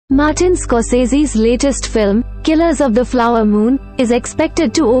Martin Scorsese's latest film, Killers of the Flower Moon, is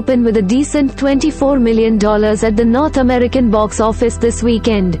expected to open with a decent $24 million at the North American box office this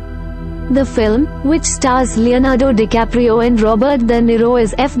weekend. The film, which stars Leonardo DiCaprio and Robert De Niro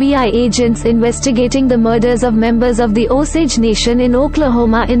as FBI agents investigating the murders of members of the Osage Nation in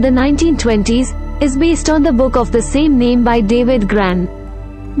Oklahoma in the 1920s, is based on the book of the same name by David Grann.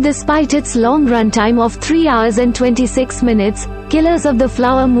 Despite its long runtime of 3 hours and 26 minutes, Killers of the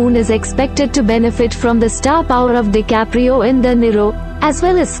Flower Moon is expected to benefit from the star power of DiCaprio and De Niro, as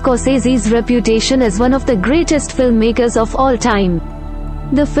well as Scorsese's reputation as one of the greatest filmmakers of all time.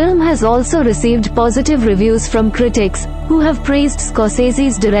 The film has also received positive reviews from critics, who have praised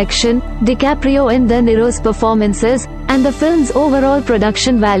Scorsese's direction, DiCaprio and De Niro's performances, and the film's overall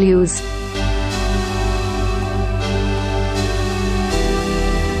production values.